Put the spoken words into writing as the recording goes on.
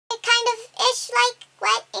English, like,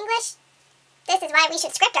 what? English? This is why we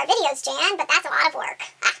should script our videos, Jan, but that's a lot of work.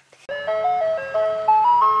 Ah.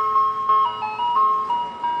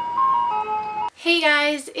 Hey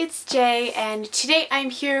guys, it's Jay, and today I'm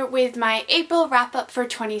here with my April wrap-up for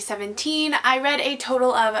 2017. I read a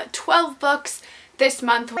total of 12 books this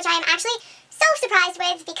month, which I am actually so surprised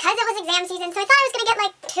with because it was exam season, so I thought I was going to get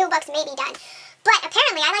like 2 books maybe done. But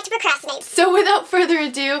apparently I like to procrastinate. So without further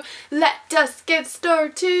ado, let us get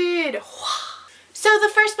started! So the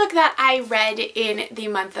first book that I read in the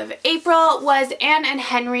month of April was Anne and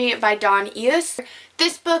Henry by Dawn Ellis.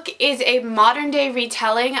 This book is a modern-day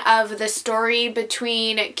retelling of the story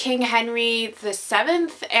between King Henry VII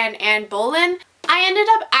and Anne Boleyn. I ended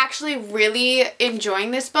up actually really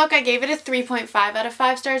enjoying this book. I gave it a 3.5 out of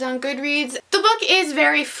 5 stars on Goodreads. The book is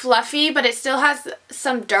very fluffy, but it still has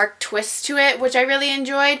some dark twists to it, which I really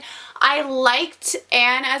enjoyed. I liked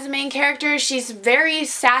Anne as a main character. She's very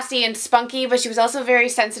sassy and spunky, but she was also very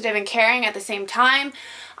sensitive and caring at the same time.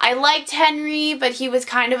 I liked Henry, but he was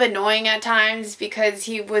kind of annoying at times because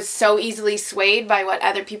he was so easily swayed by what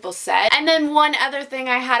other people said. And then one other thing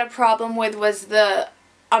I had a problem with was the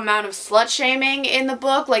amount of slut-shaming in the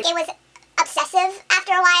book. Like, it was obsessive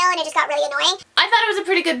after a while and it just got really annoying. I thought it was a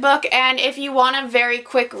pretty good book, and if you want a very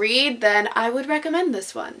quick read, then I would recommend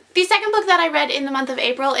this one. The second book that I read in the month of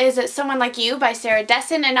April is Someone Like You by Sarah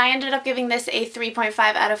Dessen, and I ended up giving this a 3.5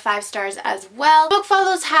 out of 5 stars as well. The book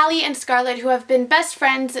follows Hallie and Scarlett, who have been best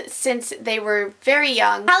friends since they were very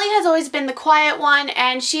young. Hallie has always been the quiet one,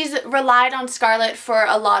 and she's relied on Scarlett for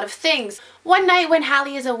a lot of things. One night when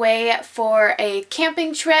Hallie is away for a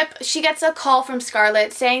camping trip, she gets a call from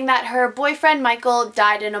Scarlett saying that her boyfriend Michael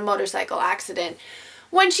died in a motorcycle accident.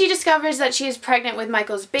 When she discovers that she is pregnant with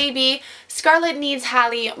Michael's baby, Scarlett needs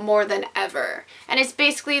Hallie more than ever. And it's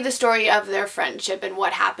basically the story of their friendship and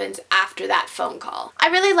what happens after that phone call. I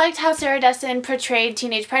really liked how Sarah Dessen portrayed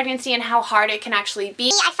teenage pregnancy and how hard it can actually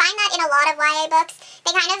be. I find that in a lot of YA books,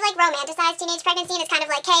 they kind of like romanticize teenage pregnancy and it's kind of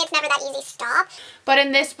like, hey, it's never that easy, stop. But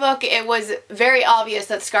in this book, it was very obvious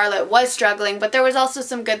that Scarlett was struggling, but there was also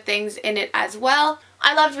some good things in it as well.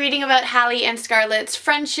 I loved reading about Hallie and Scarlett's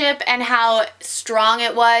friendship and how strong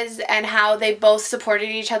it was and how they both supported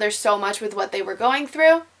each other so much with what they were going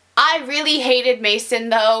through. I really hated Mason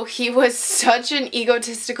though. He was such an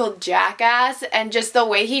egotistical jackass, and just the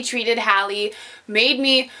way he treated Hallie made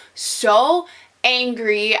me so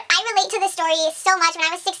angry. I relate to this story so much. When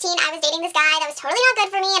I was 16, I was dating this guy that was totally not good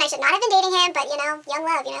for me and I should not have been dating him, but you know, young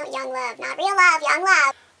love, young love, not real love, young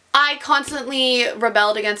love. I constantly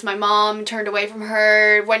rebelled against my mom, turned away from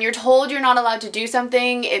her. When you're told you're not allowed to do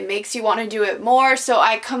something, it makes you want to do it more. So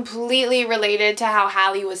I completely related to how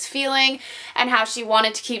Hallie was feeling and how she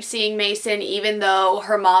wanted to keep seeing Mason even though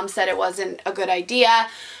her mom said it wasn't a good idea.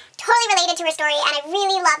 Totally related to her story, and I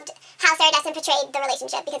really loved how Sarah Dessen portrayed the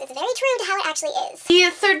relationship because it's very true to how it actually is. The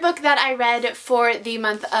third book that I read for the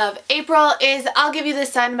month of April is I'll Give You the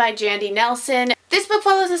Sun by Jandy Nelson. This book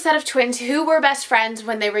follows a set of twins who were best friends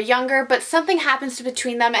when they were younger, but something happens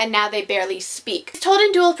between them and now they barely speak. It's told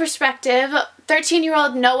in dual perspective.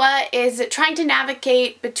 13-year-old Noah is trying to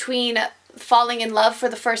navigate between falling in love for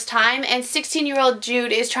the first time, and 16-year-old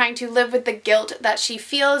Jude is trying to live with the guilt that she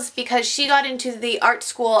feels because she got into the art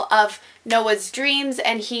school of Noah's dreams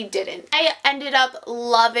and he didn't. I ended up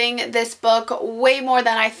loving this book way more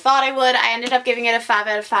than I thought I would. I ended up giving it a 5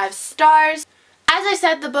 out of 5 stars. As I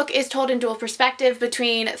said, the book is told in dual perspective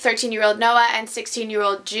between 13-year-old Noah and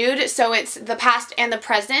 16-year-old Jude, so it's the past and the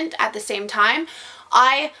present at the same time.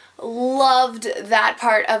 I loved that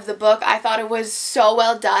part of the book. I thought it was so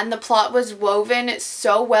well done. The plot was woven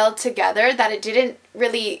so well together that it didn't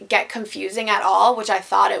really get confusing at all, which I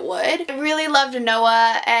thought it would. I really loved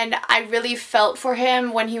Noah, and I really felt for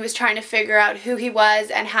him when he was trying to figure out who he was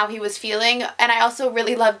and how he was feeling, and I also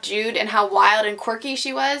really loved Jude and how wild and quirky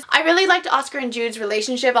she was. I really liked Oscar and Jude's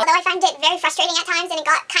relationship. Although I find it very frustrating at times and it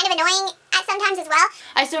got kind of annoying at sometimes as well,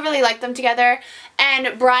 I still really liked them together,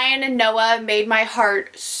 and Brian and Noah made my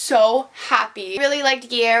heart so happy. I really liked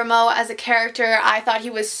Guillermo as a character. I thought he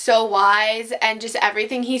was so wise, and just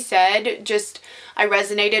everything he said, I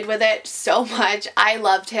resonated with it so much. I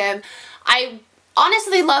loved him. I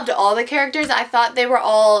honestly loved all the characters. I thought they were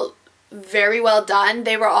all very well done.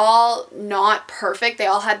 They were all not perfect. They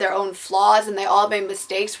all had their own flaws and they all made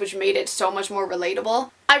mistakes, which made it so much more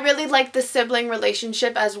relatable. I really liked the sibling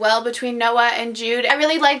relationship as well between Noah and Jude. I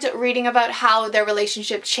really liked reading about how their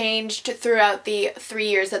relationship changed throughout the 3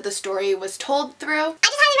 years that the story was told through. I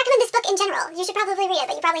just highly recommend this book book in general. You should probably read it,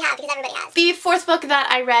 but you probably have because everybody has. The fourth book that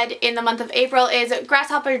I read in the month of April is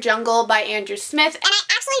Grasshopper Jungle by Andrew Smith. And I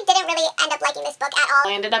actually didn't really end up liking this book at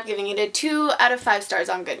all. I ended up giving it a 2 out of 5 stars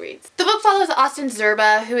on Goodreads. The book follows Austin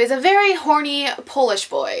Zerba, who is a very horny Polish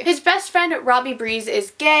boy. His best friend, Robbie Breeze,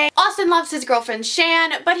 is gay. Austin loves his girlfriend,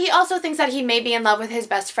 Shan, but he also thinks that he may be in love with his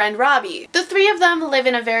best friend, Robbie. The three of them live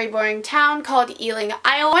in a very boring town called Ealing,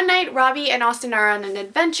 Iowa. One night, Robbie and Austin are on an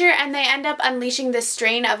adventure, and they end up unleashing this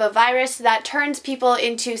strain of a virus that turns people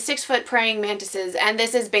into 6-foot praying mantises, and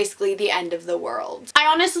this is basically the end of the world. I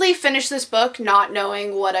honestly finished this book not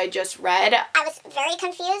knowing what I just read. I was very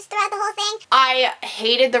confused throughout the whole thing. I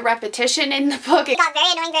hated the repetition in the book. It got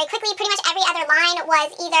very annoying very quickly. Pretty much every other line was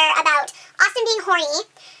either about Austin being horny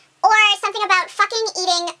or something about fucking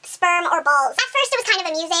eating sperm or balls. At first it was kind of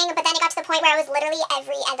amusing, but then it got to the point where it was literally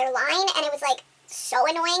every other line, and it was like so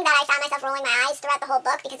annoying that I found myself rolling my eyes throughout the whole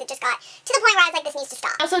book because it just got to the point where I was like, this needs to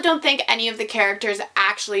stop. I also don't think any of the characters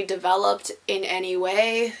actually developed in any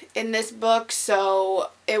way in this book, so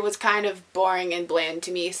it was kind of boring and bland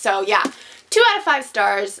to me. So yeah, 2 out of 5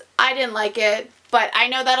 stars. I didn't like it, but I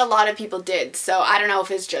know that a lot of people did, so I don't know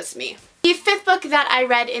if it's just me. The fifth book that I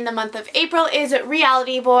read in the month of April is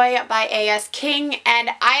Reality Boy by A.S. King, and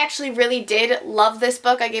I actually really did love this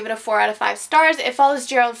book. I gave it a 4 out of 5 stars. It follows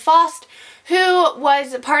Gerald Faust, who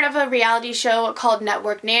was part of a reality show called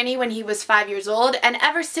Network Nanny when he was 5 years old, and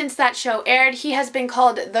ever since that show aired, he has been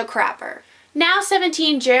called the Crapper. Now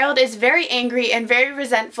 17, Gerald is very angry and very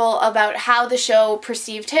resentful about how the show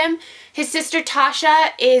perceived him. His sister Tasha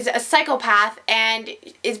is a psychopath and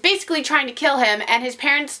is basically trying to kill him, and his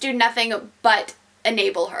parents do nothing but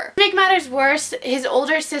enable her. To make matters worse, his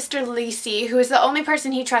older sister Lacey, who is the only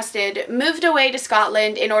person he trusted, moved away to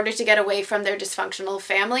Scotland in order to get away from their dysfunctional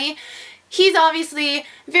family. He's obviously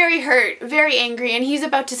very hurt, very angry, and he's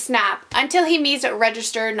about to snap until he meets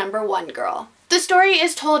Register Number 1 girl. The story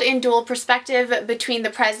is told in dual perspective between the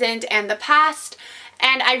present and the past,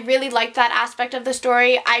 and I really liked that aspect of the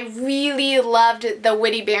story. I really loved the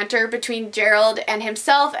witty banter between Gerald and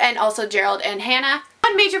himself, and also Gerald and Hannah.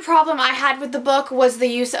 One major problem I had with the book was the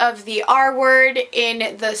use of the R word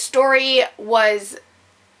in the story was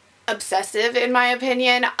obsessive, in my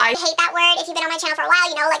opinion. I hate that word. If you've been on my channel for a while,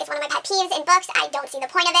 you know, like, it's one of my pet peeves in books. I don't see the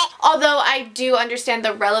point of it. Although I do understand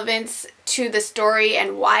the relevance to the story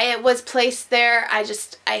and why it was placed there, I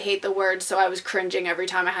hate the word, so I was cringing every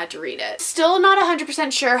time I had to read it. Still not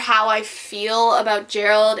 100% sure how I feel about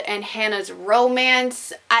Gerald and Hannah's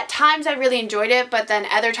romance. At times I really enjoyed it, but then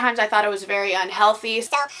other times I thought it was very unhealthy.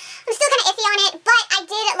 So I'm still kind of iffy on it, but I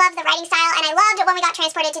did love the writing style, and I loved when we got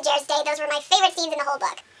transported to Jared's day. Those were my favorite scenes in the whole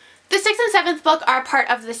book. The 6th and 7th book are part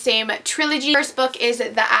of the same trilogy. The first book is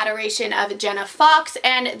The Adoration of Jenna Fox,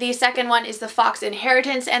 and the second one is The Fox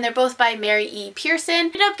Inheritance, and they're both by Mary E. Pearson. I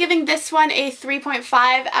ended up giving this one a 3.5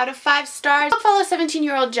 out of 5 stars. The book follows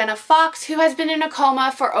 17-year-old Jenna Fox, who has been in a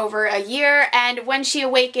coma for over a year, and when she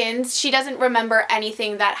awakens, she doesn't remember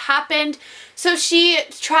anything that happened. So she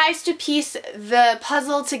tries to piece the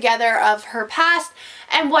puzzle together of her past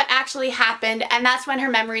and what actually happened, and that's when her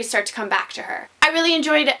memories start to come back to her. I really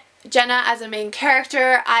enjoyed Jenna as a main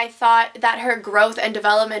character. I thought that her growth and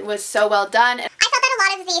development was so well done. I thought that a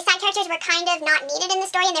lot of the side characters were kind of not needed in the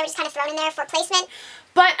story, and they were just kind of thrown in there for placement.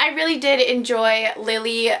 But I really did enjoy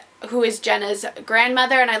Lily, who is Jenna's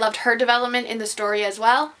grandmother, and I loved her development in the story as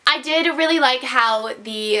well. I did really like how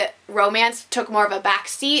the romance took more of a back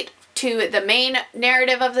seat to the main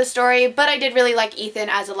narrative of the story, but I did really like Ethan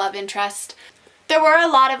as a love interest. There were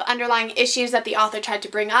a lot of underlying issues that the author tried to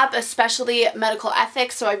bring up, especially medical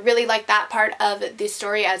ethics, so I really liked that part of the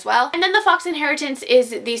story as well. And then The Fox Inheritance is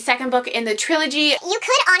the second book in the trilogy. You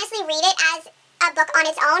could honestly read it as a book on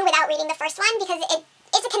its own without reading the first one, because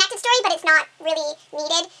it's a connected story, but it's not really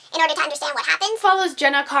needed in order to understand what happens. It follows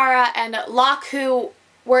Jenna, Kara, and Locke, who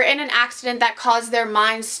were in an accident that caused their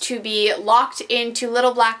minds to be locked into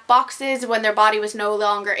little black boxes when their body was no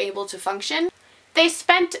longer able to function. They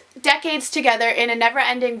spent decades together in a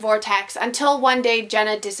never-ending vortex until one day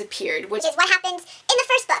Jenna disappeared, which is what happens in the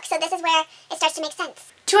first book, so this is where it starts to make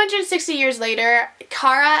sense. 260 years later,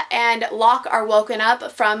 Kara and Locke are woken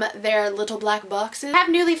up from their little black boxes. They have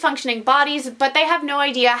newly functioning bodies, but they have no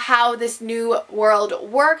idea how this new world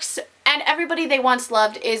works, and everybody they once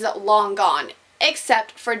loved is long gone,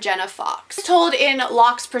 except for Jenna Fox. It's told in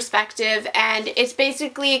Locke's perspective, and it's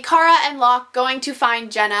basically Kara and Locke going to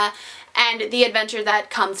find Jenna and the adventure that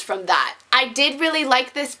comes from that. I did really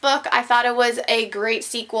like this book. I thought it was a great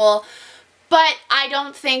sequel, but I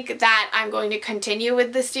don't think that I'm going to continue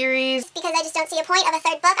with the series. Because I just don't see a point of a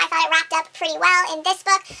third book. I thought it wrapped up pretty well in this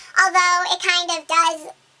book, although it kind of does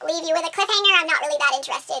leave you with a cliffhanger, I'm not really that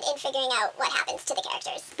interested in figuring out what happens to the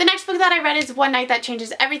characters. The next book that I read is One Night That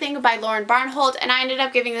Changes Everything by Lauren Barnholt, and I ended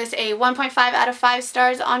up giving this a 1.5 out of 5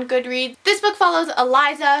 stars on Goodreads. This book follows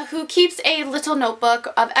Eliza, who keeps a little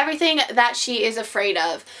notebook of everything that she is afraid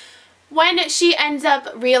of. When she ends up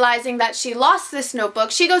realizing that she lost this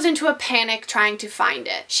notebook, she goes into a panic trying to find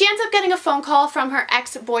it. She ends up getting a phone call from her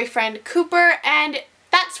ex-boyfriend Cooper, and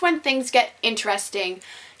that's when things get interesting.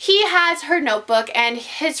 He has her notebook, and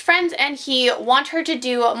his friends and he want her to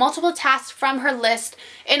do multiple tasks from her list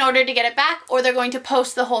in order to get it back, or they're going to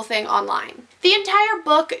post the whole thing online. The entire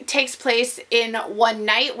book takes place in one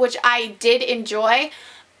night, which I did enjoy.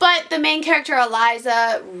 But the main character,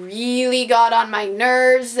 Eliza, really got on my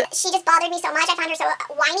nerves. She just bothered me so much. I found her so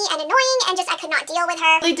whiny and annoying, and I could not deal with her.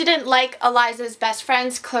 I really didn't like Eliza's best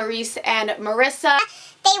friends, Clarice and Marissa.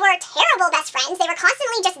 They were terrible best friends. They were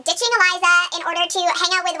constantly just ditching Eliza in order to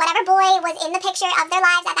hang out with whatever boy was in the picture of their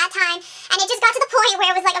lives at that time. And it just got to the point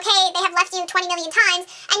where it was like, okay, they have left you 20 million times,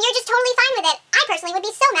 and you're just totally fine with it. I personally would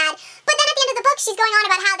be so mad. But then at the end of the book, she's going on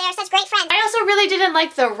about how they're such great friends. I also really didn't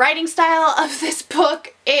like the writing style of this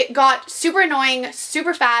book. It got super annoying,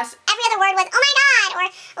 super fast. Every other word was, oh my god, or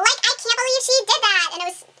like, I can't believe she did that. And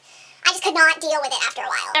I just could not deal with it after a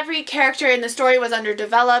while. Every character in the story was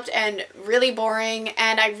underdeveloped and really boring,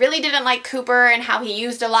 and I really didn't like Cooper and how he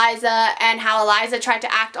used Eliza and how Eliza tried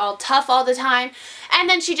to act all tough all the time, and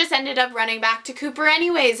then she just ended up running back to Cooper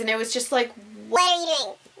anyways, and it was just like, what are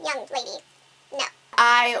you doing, young lady? No.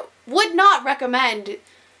 I would not recommend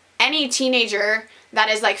any teenager that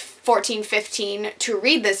is like 14, 15 to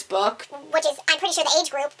read this book. Which is, I'm pretty sure, the age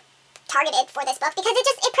group targeted for this book, because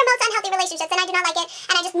it promotes unhealthy relationships, and I do not like it,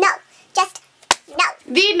 and I just, no. Just no.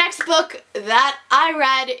 The next book that I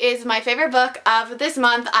read is my favorite book of this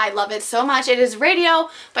month. I love it so much. It is Radio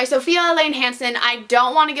by Sophia Elaine Hansen. I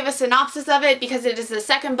don't want to give a synopsis of it because it is the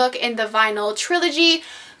second book in the Vinyl trilogy,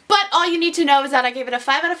 but all you need to know is that I gave it a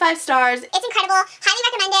 5 out of 5 stars. It's incredible. Highly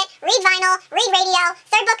recommend it. Read Vinyl. Read Radio.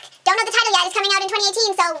 Third book, don't know the title yet. It's coming out in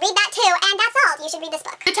 2018, so read that too. And that's all. You should read this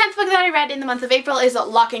book. The 10th book that I read in the month of April is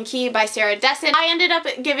Lock and Key by Sarah Dessen. I ended up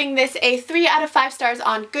giving this a 3 out of 5 stars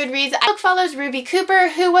on Goodreads. The book follows Ruby Cooper,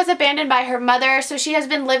 who was abandoned by her mother, so she has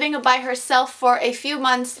been living by herself for a few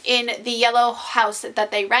months in the yellow house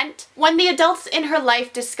that they rent. When the adults in her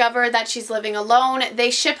life discover that she's living alone,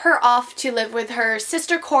 they ship her off to live with her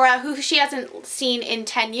sister Cora, who she hasn't seen in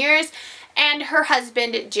 10 years, and her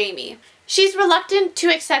husband Jamie. She's reluctant to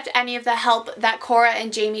accept any of the help that Cora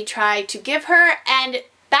and Jamie try to give her, and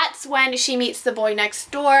that's when she meets the boy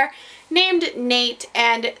next door named Nate,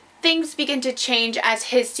 and things begin to change as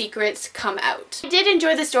his secrets come out. I did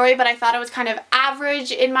enjoy the story, but I thought it was kind of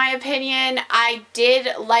average in my opinion. I did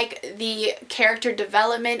like the character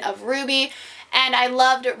development of Ruby, and I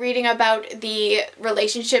loved reading about the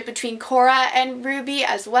relationship between Cora and Ruby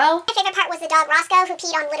as well. My favorite part was the dog Roscoe, who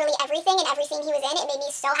peed on literally everything in every scene he was in. It made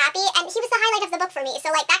me so happy, and he was the highlight of the book for me. So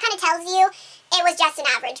like, that kind of tells you it was just an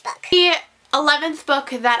average book. The 11th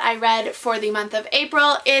book that I read for the month of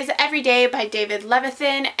April is Every Day by David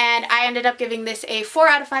Levithan, and I ended up giving this a 4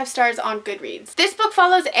 out of 5 stars on Goodreads. This book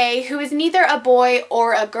follows A, who is neither a boy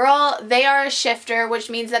or a girl. They are a shifter, which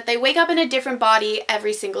means that they wake up in a different body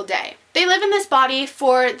every single day. They live in this body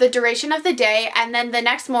for the duration of the day, and then the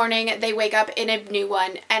next morning they wake up in a new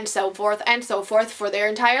one, and so forth for their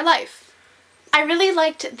entire life. I really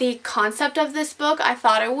liked the concept of this book. I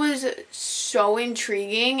thought it was so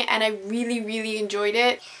intriguing, and I really enjoyed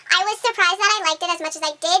it. I was surprised that I liked it as much as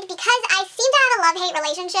I did, because I seem to have a love-hate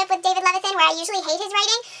relationship with David Levithan, where I usually hate his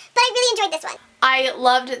writing, but I really enjoyed this one. I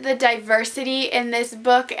loved the diversity in this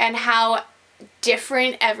book and how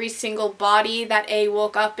different every single body that A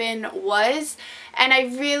woke up in was, and I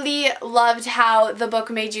really loved how the book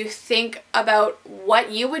made you think about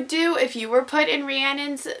what you would do if you were put in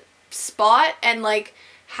Rhiannon's spot and like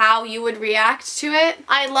how you would react to it.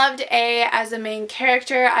 I loved A as a main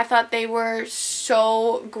character. I thought they were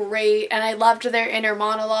so great, and I loved their inner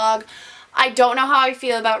monologue. I don't know how I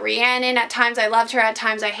feel about Rhiannon. At times I loved her, at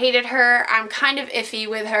times I hated her. I'm kind of iffy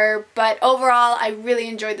with her, but overall I really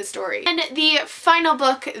enjoyed the story. And the final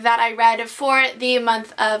book that I read for the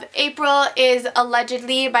month of April is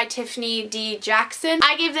Allegedly by Tiffany D. Jackson.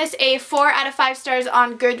 I gave this a 4 out of 5 stars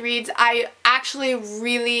on Goodreads. I actually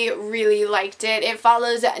really liked it. It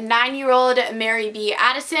follows 9-year-old Mary B.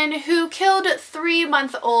 Addison, who killed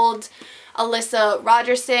 3-month-old Alyssa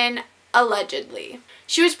Rogerson, allegedly.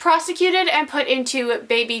 She was prosecuted and put into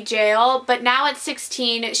baby jail, but now at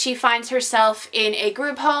 16, she finds herself in a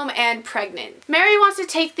group home and pregnant. Mary wants to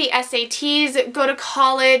take the SATs, go to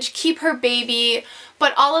college, keep her baby,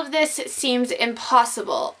 But all of this seems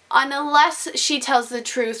impossible unless she tells the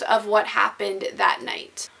truth of what happened that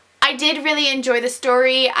night. I did really enjoy the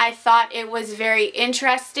story. I thought it was very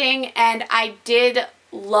interesting, and I did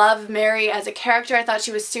love Mary as a character. I thought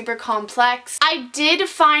she was super complex. I did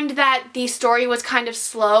find that the story was kind of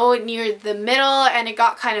slow near the middle and it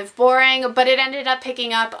got kind of boring, but it ended up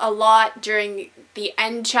picking up a lot during the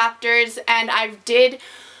end chapters, and I did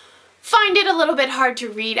find it a little bit hard to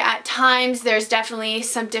read at times. There's definitely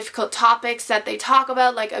some difficult topics that they talk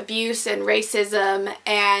about, like abuse and racism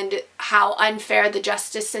and how unfair the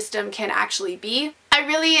justice system can actually be. I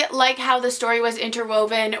really like how the story was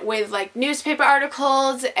interwoven with like newspaper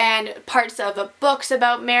articles and parts of books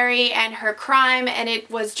about Mary and her crime, and it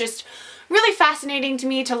was just really fascinating to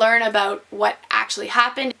me to learn about what actually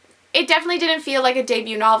happened. It definitely didn't feel like a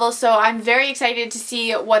debut novel, so I'm very excited to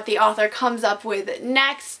see what the author comes up with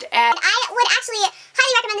next. And I would actually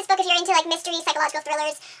highly recommend this book if you're into like mystery, psychological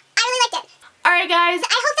thrillers. I really liked it. Alright guys.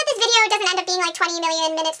 I hope that this video doesn't end up being like 20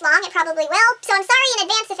 million minutes long. It probably will. So I'm sorry in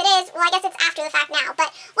advance if it is. Well, I guess it's after the fact now.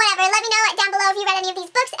 But whatever. Let me know down below if you read any of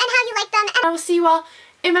these books and how you like them. And I will see you all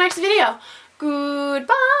in my next video.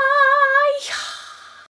 Goodbye.